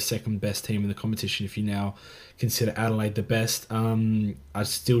probably the second best team in the competition, if you now consider Adelaide the best, I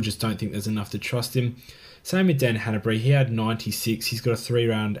still just don't think there's enough to trust him. Same with Dan Hanbury. He had 96. He's got a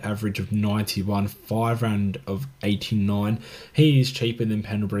 3-round average of 91, 5-round of 89. He is cheaper than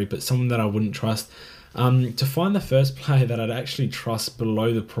Pendlebury, but someone that I wouldn't trust. To find the first player that I'd actually trust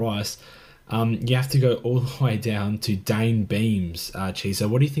below the price, you have to go all the way down to Dane Beams, Chiso.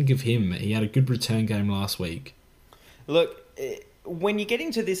 What do you think of him? He had a good return game last week. Look, when you're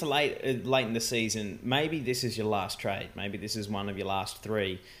getting to this late in the season, maybe this is your last trade. Maybe this is one of your last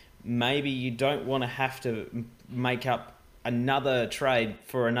three. Maybe you don't want to have to make up another trade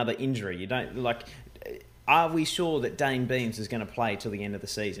for another injury. You don't like. Are we sure that Dane Beams is going to play till the end of the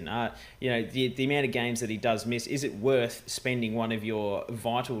season? The amount of games that he does miss, is it worth spending one of your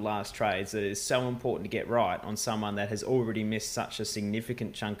vital last trades that is so important to get right on someone that has already missed such a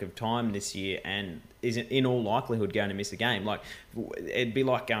significant chunk of time this year and is in all likelihood going to miss a game? Like, it'd be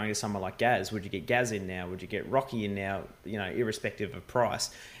like going to someone like Gaz. Would you get Gaz in now? Would you get Rocky in now? Irrespective of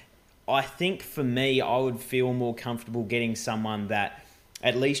price. I think for me, I would feel more comfortable getting someone that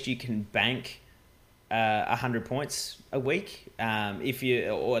at least you can bank 100 points a week,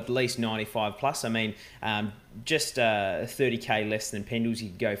 or at least 95 plus. I mean, just 30k less than Pendles, you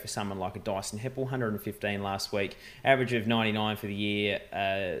could go for someone like a Dyson Heppel, 115 last week, average of 99 for the year,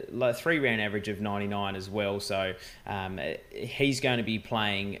 3-round average of 99 as well. So he's going to be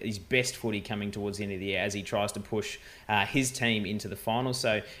playing his best footy coming towards the end of the year as he tries to push his team into the final.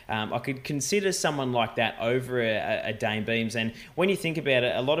 So I could consider someone like that over a Dane Beams. And when you think about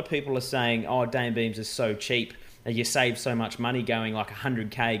it, a lot of people are saying, oh, Dane Beams is so cheap, you save so much money going like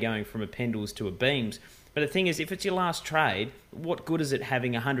 100k going from a Pendles to a Beams. But the thing is, if it's your last trade, what good is it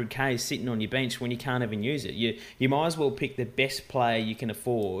having 100k sitting on your bench when you can't even use it? You might as well pick the best player you can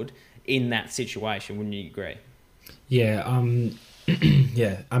afford in that situation, wouldn't you agree? Yeah,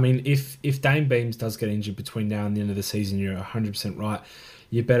 yeah. I mean, if Dane Beams does get injured between now and the end of the season, you're 100% right.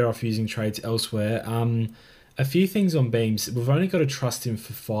 You're better off using trades elsewhere. A few things on Beams. We've only got to trust him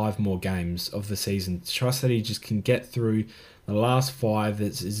for 5 more games of the season. Trust that he just can get through the last 5.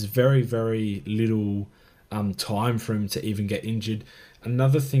 There's very, very little time for him to even get injured.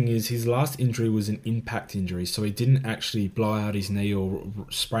 Another thing is his last injury was an impact injury, so he didn't actually blow out his knee or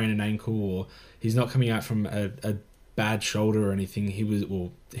sprain an ankle, or he's not coming out from a bad shoulder or anything.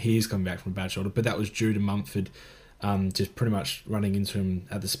 He is coming back from a bad shoulder, but that was due to Mumford just pretty much running into him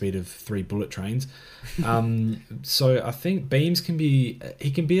at the speed of 3 bullet trains. So I think Beams can be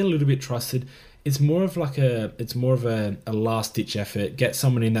a little bit trusted. It's more of a last ditch effort. Get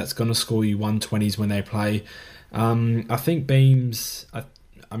someone in that's going to score you 120s when they play. I think Beams, I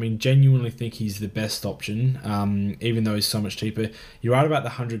genuinely think he's the best option, even though he's so much cheaper. You're right about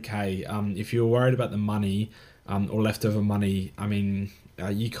the 100k. If you're worried about the money or leftover money,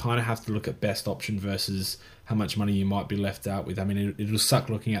 you kind of have to look at best option versus how much money you might be left out with. It'll suck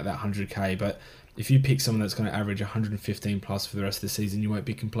looking at that 100k, but if you pick someone that's going to average 115 plus for the rest of the season, you won't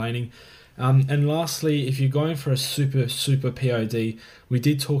be complaining. And lastly, if you're going for a super POD, we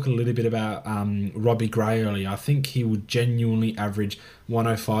did talk a little bit about Robbie Gray earlier. I think he would genuinely average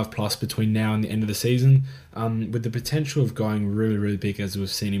 105 plus between now and the end of the season, with the potential of going really, really big as we've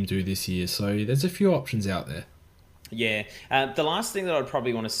seen him do this year. So there's a few options out there. Yeah. The last thing that I'd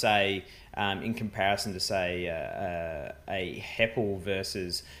probably want to say in comparison to, say, a Heppel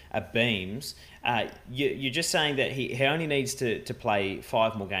versus a Beams, you're just saying that he only needs to play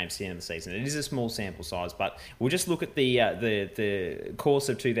 5 more games to the end of the season. It is a small sample size, but we'll just look at the course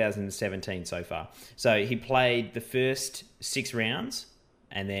of 2017 so far. So he played the first 6 rounds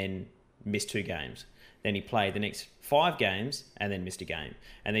and then missed 2 games. Then he played the next 5 games and then missed a game.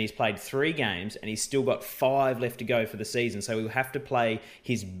 And then he's played 3 games and he's still got 5 left to go for the season. So he'll have to play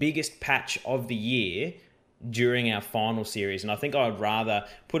his biggest patch of the year during our final series. And I think I'd rather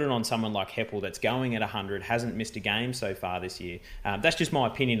put it on someone like Heppel that's going at 100, hasn't missed a game so far this year. That's just my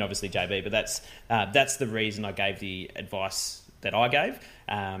opinion, obviously, JB, but that's the reason I gave the advice that I gave.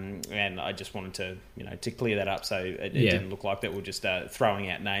 And I just wanted to clear that up so it didn't look like that we're just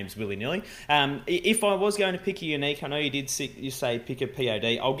throwing out names willy-nilly. If I was going to pick a unique, I know you say pick a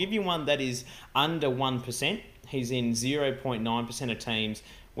POD. I'll give you one that is under 1%. He's in 0.9% of teams.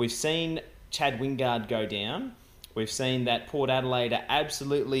 We've seen Chad Wingard go down. We've seen that Port Adelaide are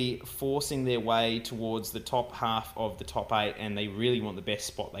absolutely forcing their way towards the top half of the top 8, and they really want the best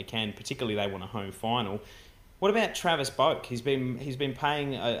spot they can, particularly they want a home final. What about Travis Boak? He's been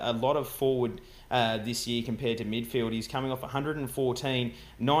paying a lot of forward this year compared to midfield. He's coming off 114,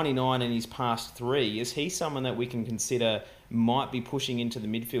 99 in his past 3. Is he someone that we can consider might be pushing into the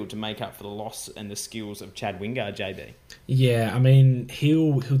midfield to make up for the loss and the skills of Chad Wingard, JB? Yeah, I mean,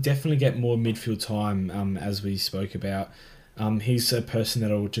 he'll definitely get more midfield time, as we spoke about. He's a person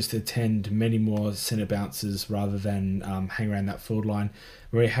that'll just attend many more centre bounces rather than hang around that forward line,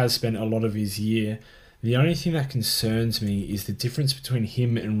 where he has spent a lot of his year. The only thing that concerns me is the difference between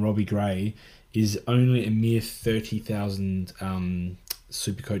him and Robbie Gray is only a mere 30,000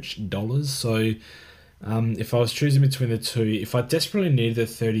 Supercoach dollars. So if I was choosing between the two, if I desperately needed a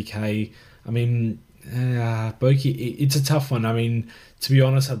 30k, I mean, Boakey, it's a tough one. I mean, to be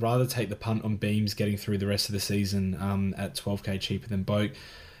honest, I'd rather take the punt on Beams getting through the rest of the season at 12k cheaper than Boak.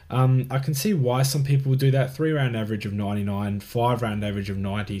 I can see why some people will do that. 3-round average of 99, 5-round average of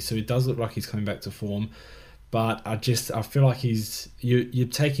 90. So it does look like he's coming back to form. But I feel like you're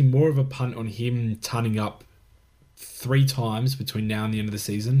taking more of a punt on him turning up 3 times between now and the end of the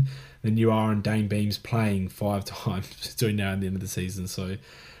season than you are on Dane Beams playing 5 times between now and the end of the season. So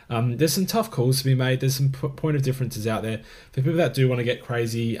there's some tough calls to be made. There's some point of differences out there. For people that do want to get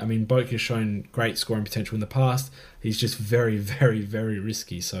crazy, I mean, Boak has shown great scoring potential in the past. He's just very, very, very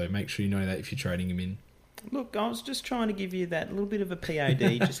risky. So make sure you know that if you're trading him in. Look, I was just trying to give you that little bit of a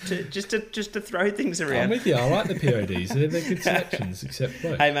POD just to throw things around. I'm with you. I like the PODs. They're good selections, except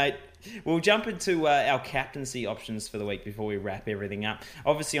Boak. Hey, mate. We'll jump into our captaincy options for the week before we wrap everything up.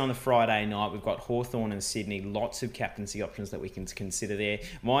 Obviously, on the Friday night, we've got Hawthorn and Sydney. Lots of captaincy options that we can consider there.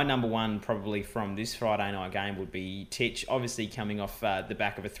 My number one, probably from this Friday night game, would be Titch. Obviously, coming off the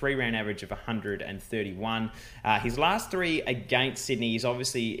back of a 3-round average of 131. His last 3 against Sydney, he's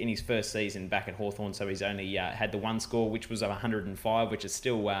obviously in his first season back at Hawthorn, so he's only had the 1 score, which was of 105, which is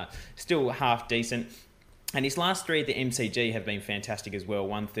still half decent. And his last 3 at the MCG have been fantastic as well,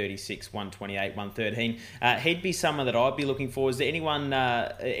 136, 128, 113. He'd be someone that I'd be looking for. Is there anyone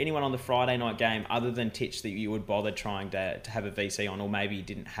on the Friday night game other than Titch that you would bother trying to have a VC on, or maybe you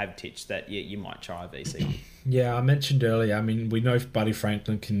didn't have Titch that you might try a VC on? Yeah, I mentioned earlier, I mean, we know Buddy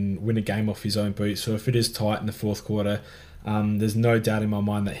Franklin can win a game off his own boot, so if it is tight in the fourth quarter, there's no doubt in my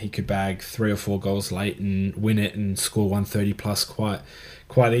mind that he could bag 3 or 4 goals late and win it and score 130 plus quite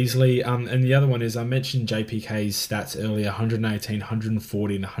easily. And the other one is, I mentioned JPK's stats earlier, 118,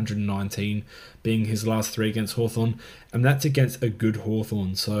 140 and 119 being his last 3 against Hawthorn, and that's against a good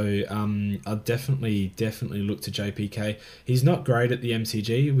Hawthorn. So I'll definitely look to JPK. He's not great at the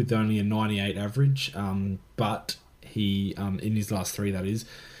MCG with only a 98 average, but he in his last 3, that is.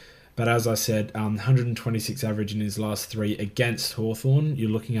 But as I said, 126 average in his last 3 against Hawthorn. You're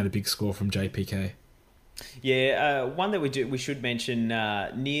looking at a big score from JPK. Yeah, one that we should mention,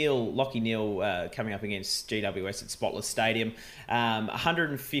 Lachie Neale coming up against GWS at Spotless Stadium.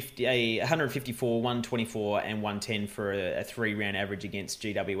 154, 124 and 110 for a 3-round average against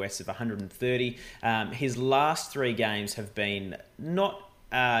GWS of 130. His last 3 games have been not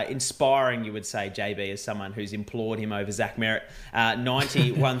inspiring, you would say, JB, as someone who's implored him over Zach Merritt.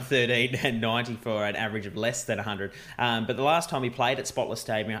 90, 113 and 90 for an average of less than 100. But the last time he played at Spotless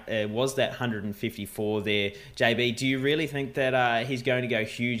Stadium was that 154 there. JB, do you really think that he's going to go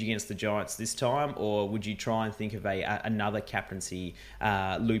huge against the Giants this time, or would you try and think of another captaincy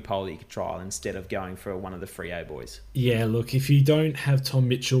loophole that you could trial instead of going for one of the Freo boys? Yeah, look, if you don't have Tom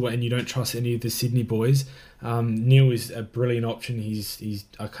Mitchell and you don't trust any of the Sydney boys, Neale is a brilliant option. He's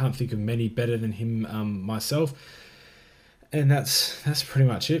I can't think of many better than him myself, and that's pretty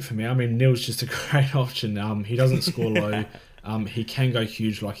much it for me. I mean, Neale's just a great option. He doesn't score low. He can go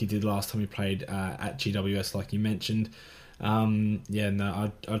huge like he did last time he played at GWS, like you mentioned.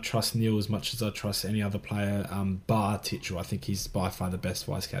 I trust Neale as much as I trust any other player, bar Titchell. I think he's by far the best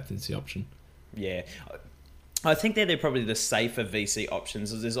vice captaincy option. Yeah. I think they're probably the safer VC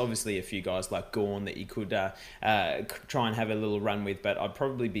options. There's obviously a few guys like Gawn that you could try and have a little run with, but I'd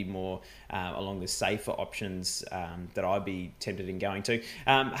probably be more along the safer options that I'd be tempted in going to.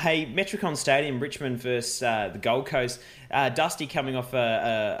 Hey, Metricon Stadium, Richmond versus the Gold Coast. Dusty coming off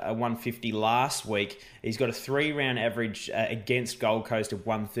a 150 last week. He's got a 3-round average against Gold Coast of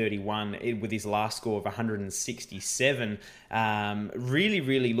 131 with his last score of 167. Really,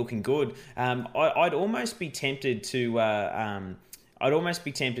 really looking good. I'd almost be tempted to.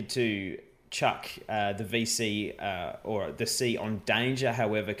 Chuck the VC or the C on Danger,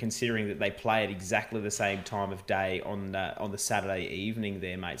 however, considering that they play at exactly the same time of day on the Saturday evening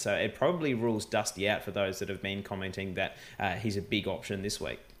there, mate. So it probably rules Dusty out for those that have been commenting that he's a big option this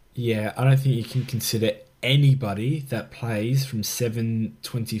week. Yeah, I don't think you can consider anybody that plays from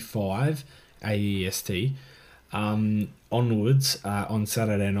 7:25 AEST onwards on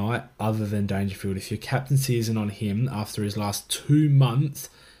Saturday night other than Dangerfield. If your captaincy isn't on him after his last 2 months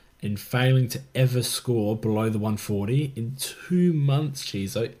and failing to ever score below the 140 in 2 months,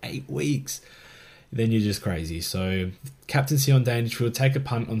 Chizo, 8 weeks, then you're just crazy. So captaincy on Dangerfield, take a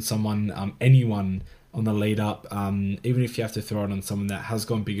punt on someone, anyone on the lead up, even if you have to throw it on someone that has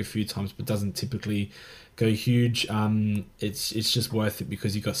gone big a few times but doesn't typically go huge, it's just worth it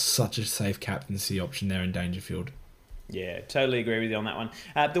because you've got such a safe captaincy option there in Dangerfield. Yeah, totally agree with you on that one.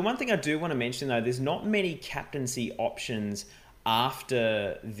 The one thing I do want to mention, though, there's not many captaincy options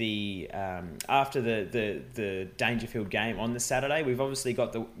after the Dangerfield game on the Saturday. We've obviously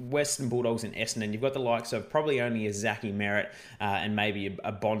got the Western Bulldogs and Essendon. You've got the likes of probably only a Zachy Merritt and maybe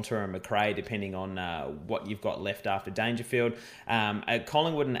a Bonta or a McRae, depending on what you've got left after Dangerfield. At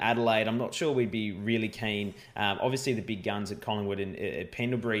Collingwood and Adelaide, I'm not sure we'd be really keen. Obviously, the big guns at Collingwood and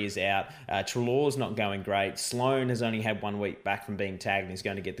Pendlebury is out. Treloar's not going great. Sloan has only had 1 week back from being tagged and he's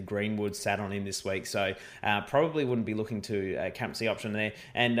going to get the Greenwood sat on him this week. So probably wouldn't be looking to captaincy option there.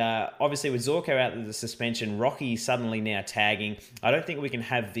 And obviously with Zorko out of the suspension, Rocky suddenly now tagging. I don't think we can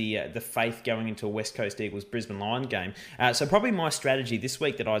have the faith going into a West Coast Eagles Brisbane Lions game. So probably my strategy this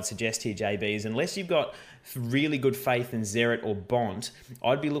week that I'd suggest here, JB, is unless you've got really good faith in Zeret or Bont,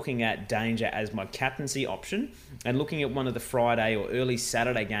 I'd be looking at Danger as my captaincy option and looking at one of the Friday or early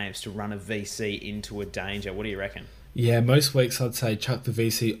Saturday games to run a VC into a Danger. What do you reckon? Yeah, most weeks I'd say chuck the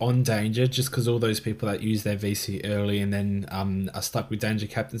VC on Danger just because all those people that use their VC early and then are stuck with Danger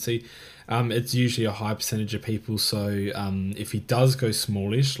captaincy, it's usually a high percentage of people. So if he does go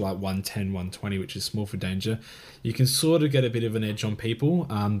smallish, like 110, 120, which is small for Danger, you can sort of get a bit of an edge on people.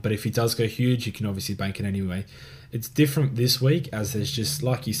 But if he does go huge, you can obviously bank it anyway. It's different this week as there's just,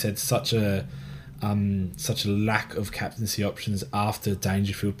 like you said, such a lack of captaincy options after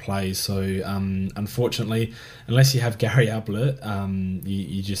Dangerfield plays. So unfortunately, unless you have Gary Ablett,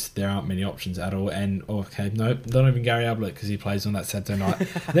 you just there aren't many options at all. And not even Gary Ablett because he plays on that Saturday night.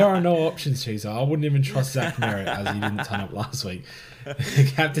 There are no options, Cheezer. I wouldn't even trust Zach Merritt as he didn't turn up last week.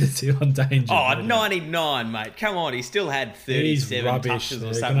 Captaincy on Danger. Oh, 99, mate. Come on, he still had 37 touches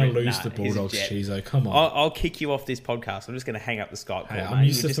or something. They're going to lose the Bulldogs, Cheezo. Come on. I'll kick you off this podcast. I'm just going to hang up the Skype call, mate. I'm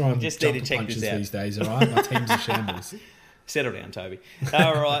used to throwing just need to check punches this out these days, all right? My team's a shambles. Settle down, Toby.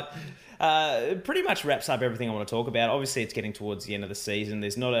 All right. Pretty much wraps up everything I want to talk about. Obviously, it's getting towards the end of the season.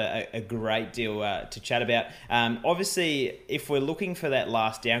 There's not a great deal to chat about. Obviously, if we're looking for that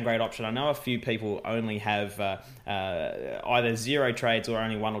last downgrade option, I know a few people only have either 0 trades or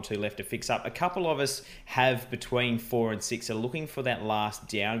only 1 or 2 left to fix up. A couple of us have between 4 and 6 are looking for that last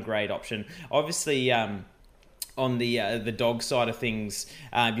downgrade option. Obviously, on the dog side of things,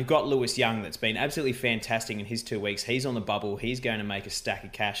 you've got Lewis Young that's been absolutely fantastic in his 2 weeks. He's on the bubble. He's going to make a stack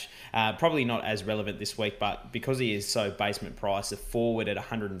of cash. Probably not as relevant this week, but because he is so basement price, a forward at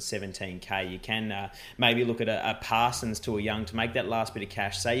 117k, you can maybe look at a Parsons to a Young to make that last bit of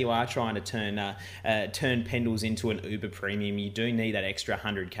cash. Say you are trying to turn Pendles into an Uber premium. You do need that extra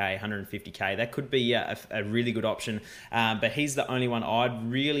 100k, 150k. That could be a really good option, but he's the only one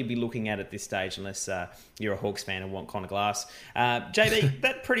I'd really be looking at this stage unless you're a Hawks fan and want Connor Glass. JB,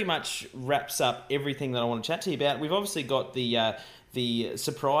 that pretty much wraps up everything that I want to chat to you about. We've obviously got the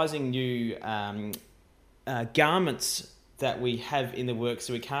surprising new garments that we have in the works,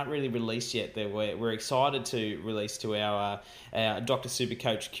 so we can't really release yet. That we're excited to release to our Dr.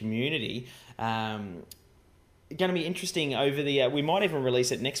 Supercoach community. Going to be interesting over the... we might even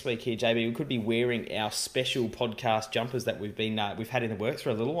release it next week here, JB. We could be wearing our special podcast jumpers that we've had in the works for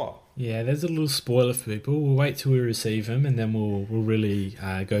a little while. Yeah, there's a little spoiler for people. We'll wait till we receive them, and then we'll really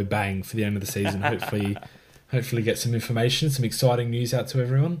go bang for the end of the season. Hopefully get some information, some exciting news out to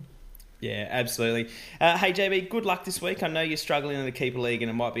everyone. Yeah, absolutely. Hey, JB, good luck this week. I know you're struggling in the keeper league, and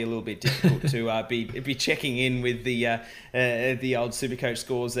it might be a little bit difficult to be checking in with the old Supercoach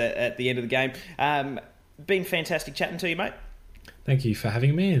scores at the end of the game. Been fantastic chatting to you, mate. Thank you for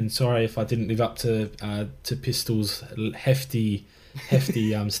having me, and sorry if I didn't live up to Pistol's hefty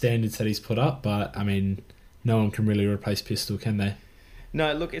standards that he's put up. But I mean, no one can really replace Pistol, can they?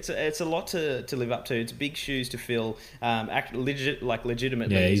 No, look, it's a lot to live up to. It's big shoes to fill.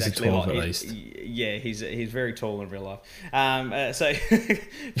 Legitimately. Yeah, he's a 12 at least. Yeah, he's very tall in real life. So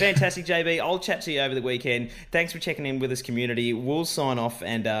fantastic, JB. I'll chat to you over the weekend. Thanks for checking in with us, community. We'll sign off,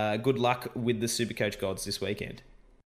 and good luck with the Supercoach gods this weekend.